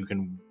maybe you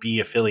can be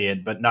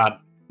affiliate, but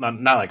not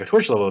like a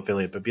Twitch level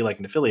affiliate, but be like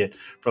an affiliate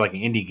for like an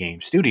indie game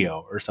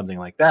studio or something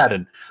like that.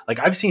 And like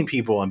I've seen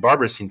people, and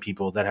Barbara's seen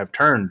people that have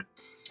turned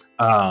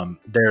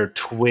their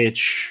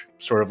Twitch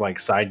sort of like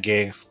side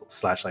gigs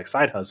slash like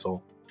side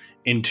hustle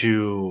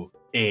into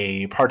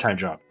a part-time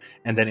job,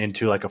 and then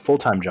into like a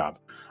full-time job.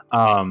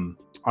 On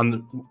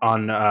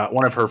one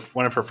of her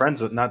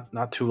friends that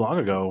not too long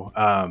ago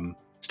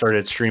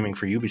started streaming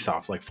for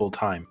Ubisoft like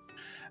full-time.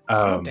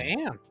 Oh um,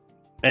 damn.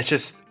 it's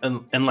just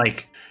and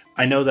like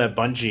I know that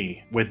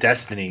Bungie with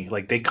Destiny,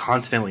 like they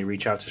constantly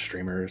reach out to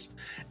streamers,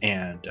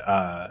 and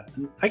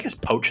I guess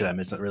poach them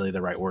isn't really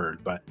the right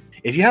word, but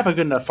if you have a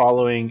good enough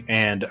following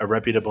and a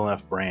reputable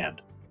enough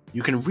brand,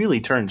 you can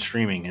really turn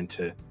streaming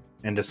into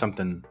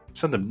something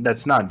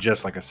that's not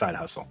just like a side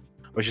hustle,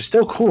 which is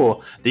still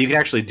cool that you can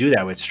actually do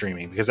that with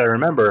streaming. Because I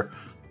remember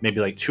maybe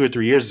like 2 or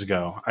 3 years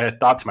ago, I had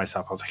thought to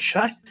myself, I was like,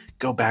 should I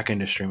go back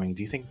into streaming?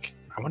 Do you think?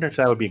 I wonder if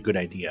that would be a good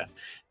idea.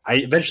 I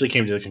eventually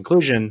came to the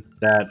conclusion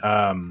that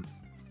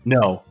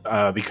no,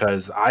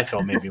 because I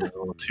felt maybe it was a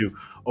little too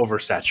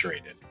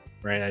oversaturated,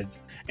 right?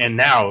 And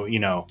now,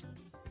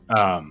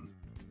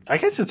 I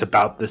guess it's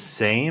about the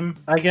same.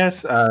 I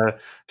guess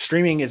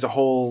streaming is a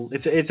whole.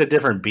 It's a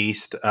different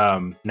beast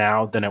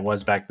now than it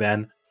was back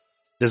then.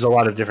 There's a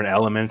lot of different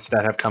elements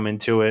that have come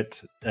into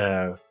it.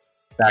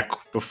 Back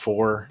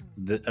before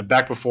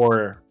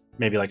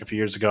maybe like a few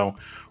years ago,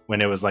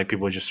 when it was like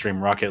people would just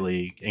stream Rocket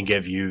League and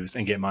get views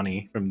and get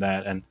money from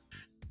that, and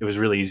it was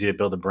really easy to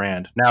build a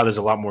brand. Now there's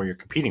a lot more you're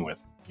competing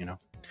with,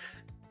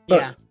 But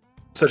Yeah.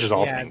 such as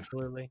all Yeah, things.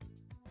 absolutely.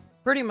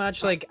 Pretty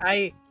much like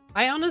I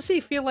honestly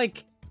feel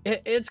like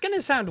it's going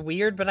to sound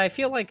weird, but I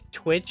feel like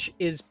Twitch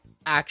is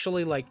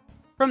actually like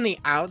from the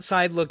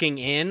outside looking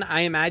in,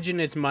 I imagine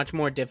it's much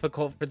more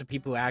difficult for the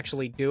people who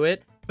actually do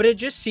it, but it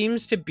just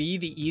seems to be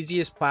the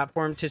easiest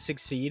platform to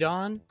succeed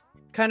on,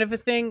 kind of a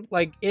thing.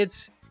 Like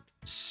it's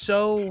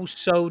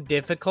so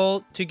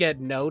difficult to get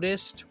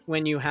noticed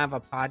when you have a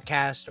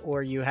podcast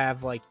or you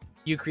have like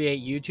you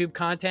create YouTube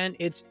content.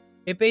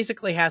 It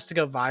basically has to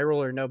go viral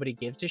or nobody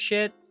gives a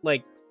shit.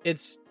 Like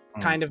it's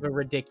kind of a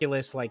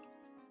ridiculous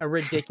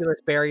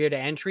barrier to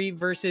entry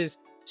versus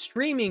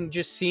streaming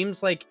just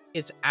seems like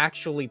it's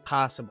actually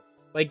possible.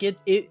 Like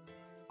it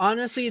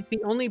honestly it's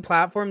the only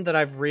platform that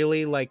I've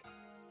really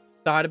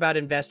thought about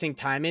investing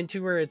time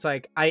into where it's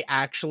like I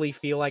actually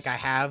feel like I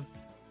have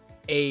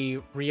a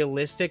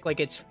realistic, like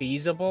it's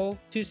feasible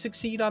to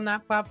succeed on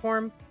that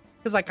platform.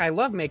 Because like I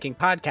love making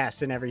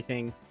podcasts and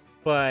everything,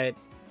 but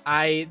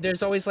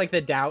there's always like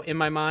the doubt in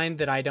my mind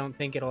that I don't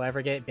think it'll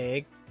ever get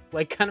big,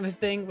 like kind of a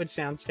thing, which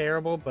sounds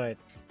terrible, but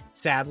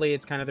sadly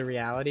it's kind of the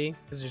reality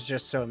because there's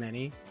just so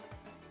many.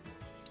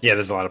 Yeah,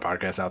 there's a lot of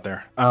podcasts out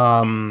there.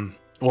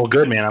 Well,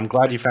 good, man. I'm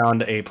glad you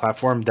found a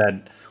platform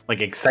that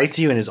like excites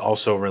you and is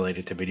also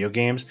related to video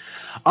games.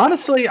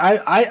 Honestly,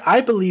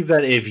 I believe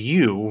that if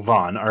you,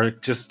 Vaughn, are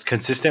just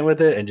consistent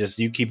with it and just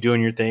you keep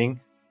doing your thing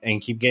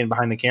and keep getting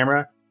behind the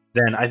camera,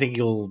 then I think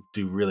you'll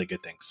do really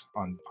good things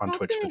on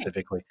Twitch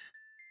specifically.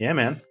 Yeah,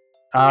 man.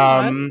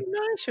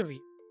 Nice of you.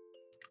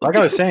 Like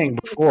I was saying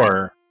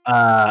before,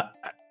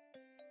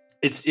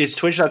 it's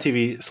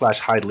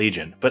twitch.tv/Hyde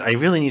Legion, but I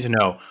really need to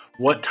know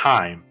what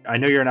time. I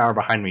know you're an hour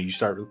behind me.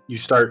 You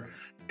start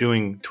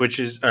doing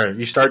Twitches, or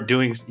you start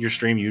doing your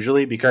stream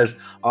usually, because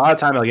a lot of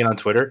time I'll get on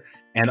Twitter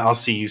and I'll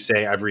see you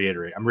say, I'm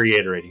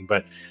reiterating,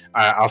 but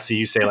I'll see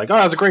you say like, oh,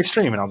 that was a great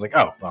stream. And I was like,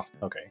 oh, well,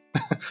 okay.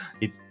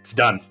 It's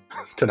done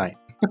tonight.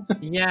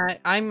 Yeah,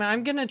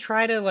 I'm gonna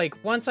try to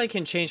like, once I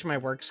can change my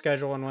work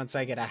schedule and once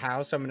I get a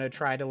house, I'm gonna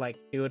try to like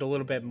do it a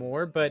little bit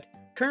more. But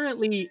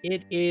currently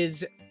it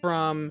is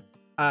from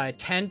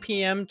 10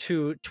 p.m.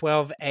 to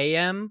 12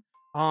 a.m.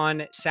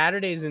 on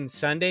Saturdays and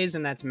Sundays,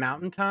 and that's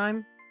Mountain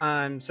Time.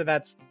 So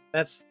that's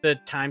the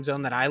time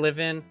zone that I live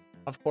in.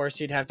 Of course,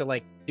 you'd have to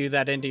like do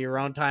that into your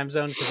own time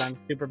zone because I'm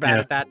super bad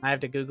at that, and I have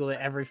to Google it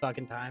every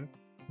fucking time.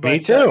 Me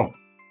too.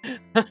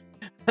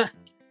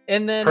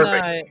 And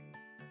then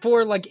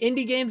for like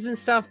indie games and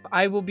stuff,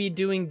 I will be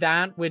doing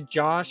that with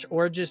Josh,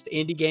 or just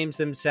indie games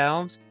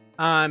themselves,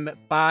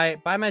 by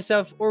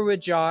myself or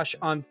with Josh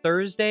on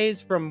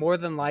Thursdays from more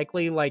than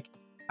likely like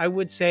I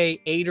would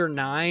say 8 or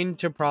 9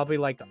 to probably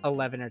like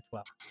 11 or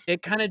 12.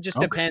 It kind of just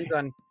depends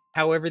on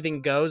how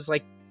everything goes.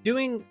 Like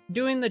doing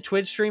the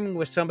Twitch streaming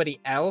with somebody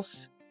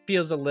else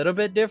feels a little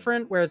bit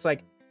different, where it's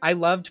like I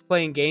loved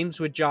playing games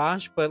with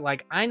Josh, but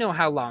like I know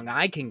how long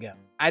I can go.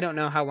 I don't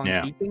know how long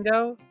he can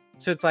go.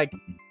 So it's like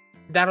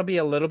that'll be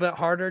a little bit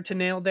harder to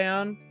nail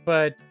down,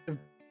 but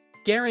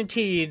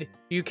guaranteed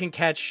you can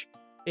catch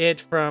it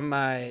from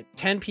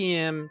 10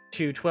 p.m.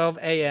 to 12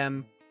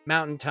 a.m.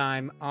 Mountain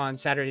Time on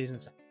Saturdays and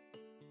Sundays.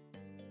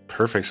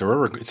 Perfect.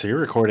 So you're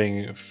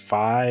recording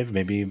 5,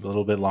 maybe a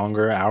little bit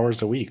longer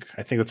hours a week.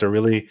 I think it's a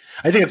really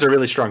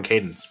strong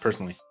cadence,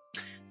 personally.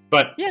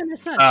 But yeah, and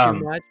it's not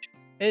too much.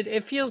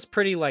 It feels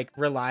pretty like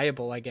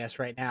reliable, I guess,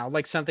 right now,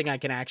 like something I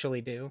can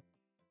actually do.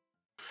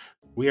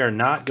 We are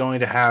not going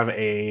to have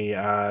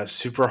a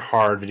super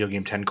hard video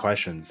game 10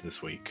 questions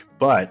this week,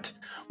 but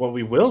what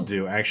we will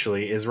do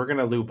actually is we're going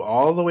to loop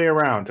all the way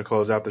around to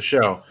close out the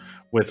show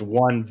with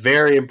one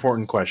very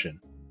important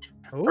question.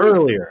 Ooh.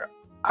 Earlier,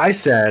 I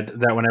said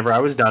that whenever I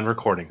was done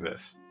recording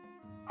this,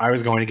 I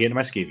was going to get into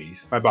my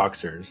skivvies, my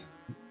boxers,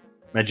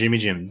 my Jimmy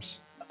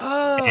Jims,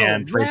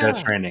 and play Death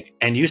Stranding.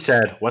 And you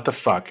said, what the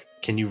fuck?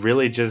 Can you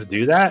really just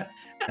do that?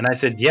 And I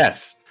said,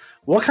 yes.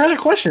 What kind of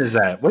question is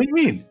that? What do you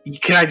mean?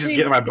 Can I just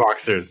get in my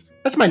boxers?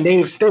 That's my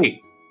native state.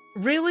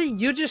 Really?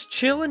 You just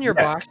chill in your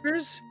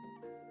boxers?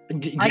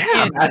 Yeah,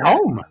 I'm at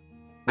home.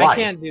 Why? I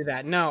can't do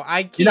that. No,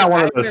 I can't. You're not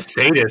one of those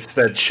sadists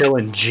that chill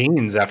in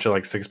jeans after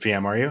like 6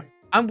 p.m., are you?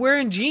 I'm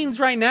wearing jeans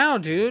right now,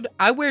 dude.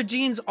 I wear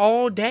jeans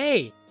all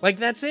day. Like,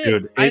 that's it.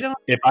 Dude,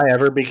 if I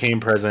ever became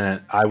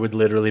president, I would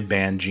literally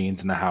ban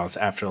jeans in the house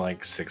after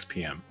like 6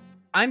 p.m.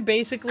 I'm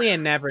basically a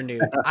never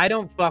nude. I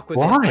don't fuck with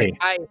Why? it.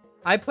 Like,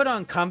 I put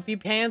on comfy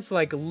pants,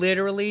 like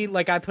literally,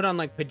 like I put on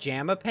like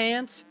pajama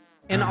pants,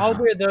 and I'll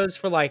wear those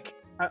for like,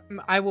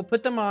 I will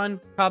put them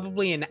on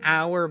probably an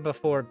hour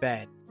before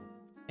bed,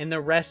 and the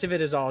rest of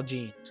it is all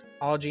jeans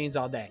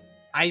all day.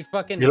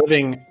 You're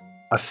living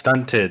a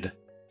stunted,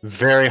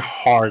 very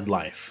hard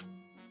life.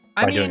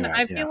 I mean,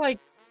 I feel like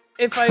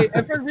if I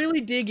really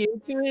dig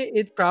into it,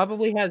 it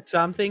probably has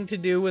something to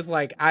do with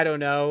like, I don't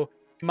know,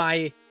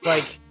 my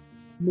like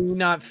me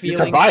not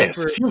feeling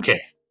super.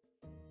 Okay.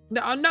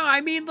 No,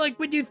 I mean, like,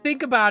 when you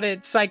think about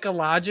it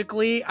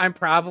psychologically, I'm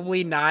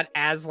probably not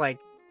as, like,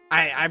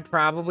 I'm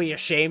probably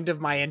ashamed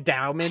of my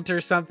endowment or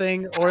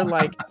something, or,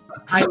 like,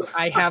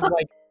 I have,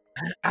 like,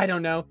 I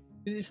don't know,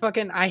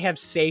 I have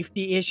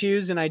safety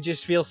issues, and I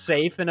just feel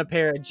safe in a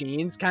pair of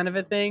jeans kind of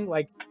a thing,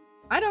 like,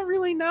 I don't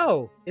really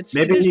know.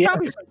 Maybe you're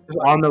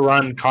on the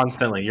run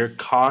constantly. You're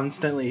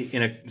constantly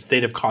in a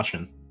state of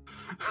caution.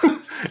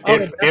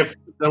 If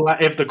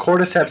the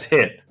cordyceps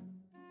hit,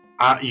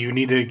 you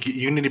need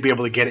to be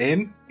able to get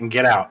in and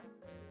get out,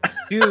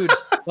 dude.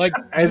 Like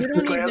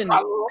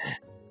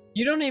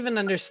you don't even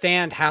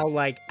understand how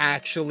like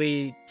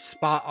actually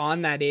spot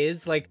on that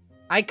is. Like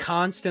I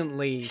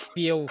constantly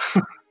feel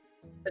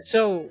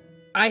so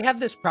I have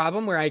this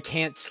problem where I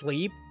can't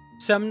sleep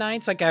some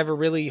nights. Like I have a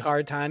really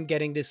hard time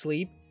getting to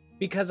sleep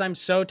because I'm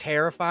so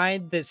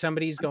terrified that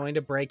somebody's going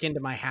to break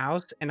into my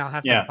house and I'll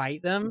have to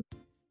fight them.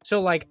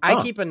 So like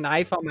I keep a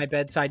knife on my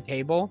bedside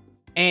table,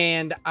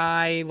 and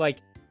I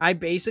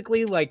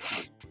basically like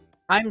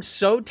I'm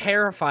so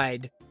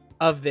terrified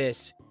of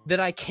this that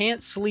I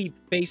can't sleep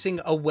facing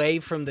away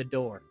from the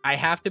door. I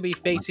have to be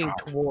facing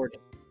toward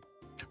it.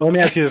 Well, let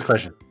me ask you this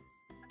question,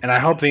 and I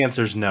hope the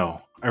answer is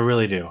no. I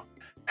really do.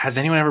 Has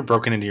anyone ever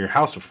broken into your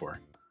house before?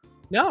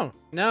 No.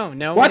 What?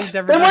 Nobody's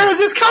ever Then where does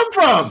this come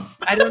from?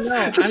 I don't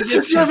know. This is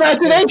just your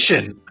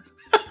imagination.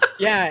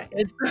 Yeah,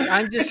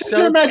 I'm just It's so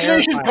your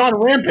imagination terrified.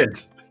 gone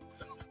rampant.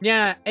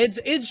 Yeah,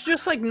 it's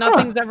just like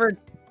nothing's ever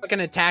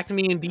fucking attacked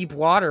me in deep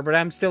water, but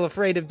I'm still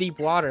afraid of deep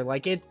water.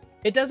 Like it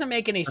doesn't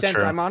make any sense.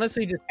 true. I'm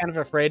honestly just kind of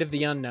afraid of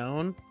the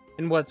unknown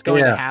and what's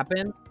going to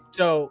happen.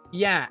 So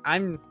yeah,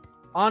 I'm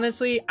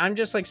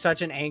just like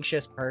such an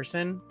anxious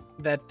person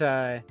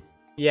that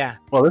yeah.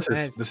 Well,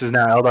 this is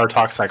now Eldar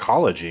Talk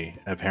psychology,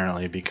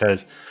 apparently,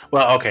 because,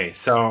 well, okay,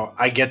 so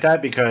I get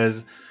that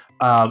because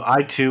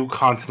I too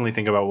constantly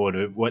think about what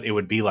it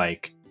would be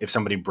like if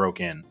somebody broke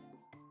in.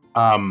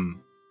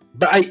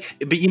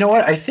 But you know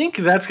what? I think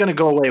that's going to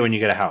go away when you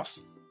get a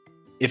house,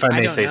 if I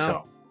may say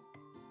so.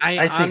 I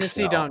think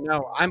honestly so. don't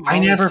know. I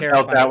never terrified.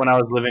 felt that when I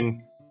was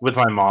living with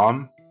my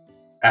mom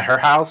at her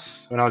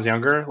house when I was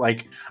younger.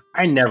 Like,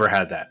 I never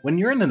had that. When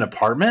you're in an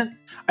apartment,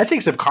 I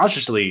think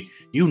subconsciously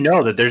you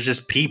know that there's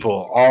just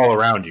people all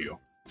around you.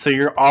 So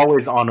you're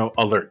always on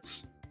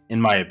alerts,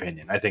 in my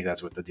opinion. I think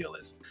that's what the deal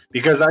is.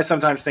 Because I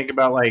sometimes think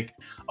about like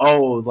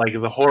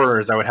the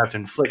horrors I would have to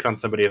inflict on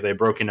somebody if they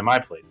broke into my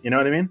place. You know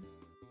what I mean?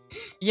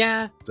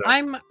 Yeah. So.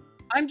 I'm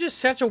just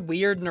such a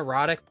weird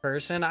neurotic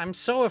person. I'm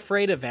so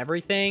afraid of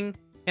everything.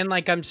 And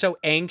like I'm so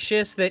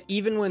anxious that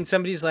even when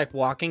somebody's like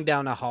walking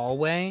down a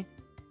hallway,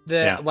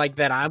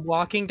 that I'm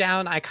walking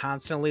down, I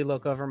constantly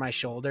look over my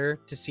shoulder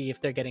to see if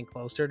they're getting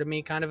closer to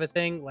me, kind of a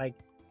thing. Like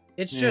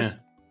it's just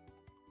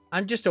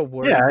I'm just a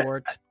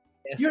worrywart.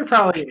 You're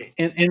probably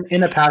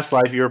in a past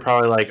life. You were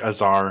probably like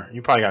Azar.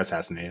 You probably got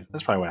assassinated.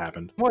 That's probably what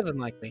happened. More than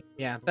likely,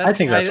 yeah. I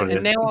think that's what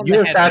it is.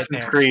 Your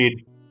Assassin's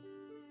Creed,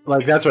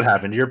 like that's what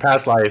happened. Your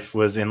past life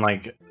was in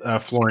like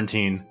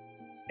Florentine,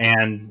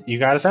 and you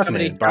got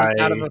assassinated by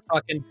out of a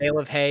fucking bale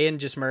of hay and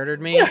just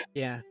murdered me.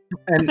 Yeah.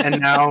 And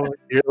now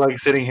you're like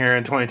sitting here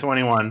in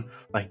 2021,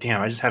 like,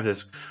 damn, I just have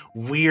this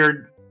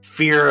weird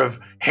fear of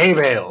hay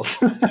bales.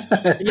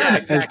 Yeah,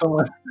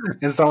 exactly.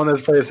 and someone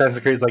that's played Assassin's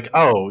Creed is like,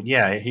 oh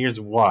yeah,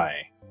 here's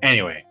why.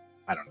 Anyway,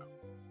 I don't know.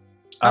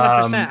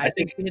 100%. I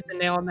think you hit the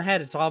nail on the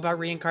head. It's all about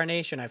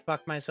reincarnation. I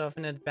fucked myself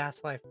in a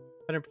past life.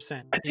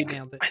 100%. You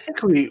nailed it. I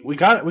think we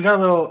got a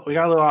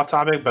little off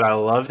topic, but I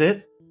loved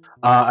it.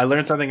 I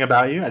learned something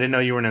about you. I didn't know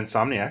you were an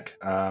insomniac.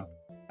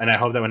 And I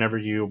hope that whenever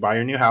you buy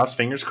your new house,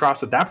 fingers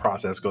crossed that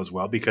process goes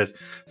well,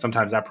 because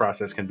sometimes that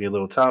process can be a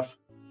little tough.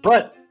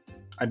 But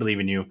I believe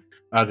in you.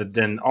 That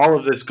then all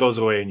of this goes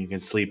away and you can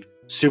sleep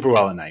super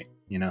well at night.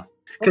 You know,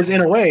 because in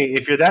a way,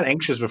 if you're that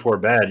anxious before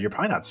bed, you're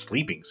probably not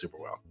sleeping super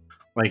well.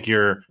 Like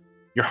your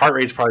heart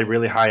rate's probably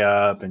really high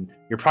up, and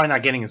you're probably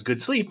not getting as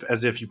good sleep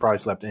as if you probably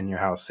slept in your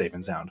house safe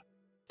and sound.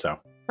 So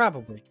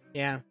probably,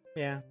 yeah.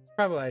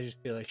 Probably I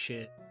just feel like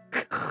shit.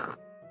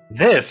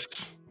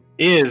 This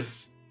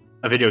is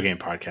a video game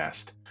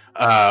podcast.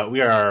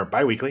 We are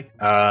bi-weekly.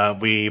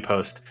 We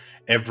post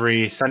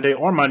every Sunday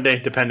or Monday,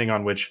 depending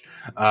on which.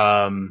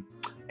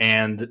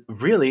 And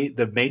really,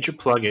 the major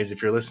plug is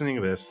if you're listening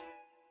to this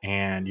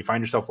and you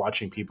find yourself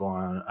watching people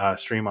on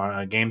stream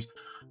on games,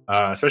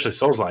 especially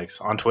Souls-likes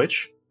on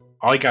Twitch,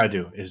 all you gotta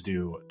do is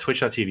do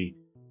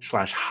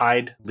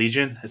twitch.tv/Hyde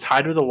Legion. It's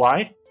Hyde with a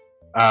Y.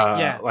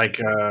 Like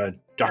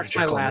Dr.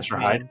 Jekyll and Mr.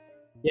 Hyde.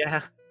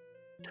 Yeah.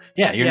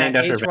 Yeah, you're named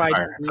after a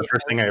vampire. It's the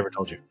first thing I ever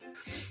told you.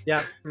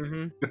 Yeah.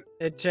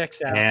 It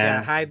checks out.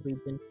 Yeah, Hyde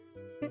Legion.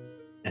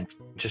 And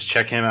just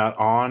check him out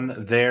on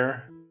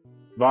there.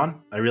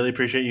 Vaughn, I really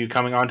appreciate you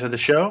coming on to the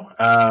show.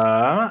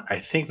 I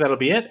think that'll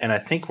be it, and I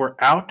think we're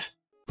out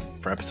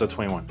for episode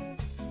 21.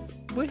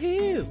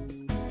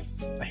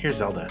 Woohoo! I hear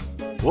Zelda.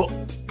 Whoa.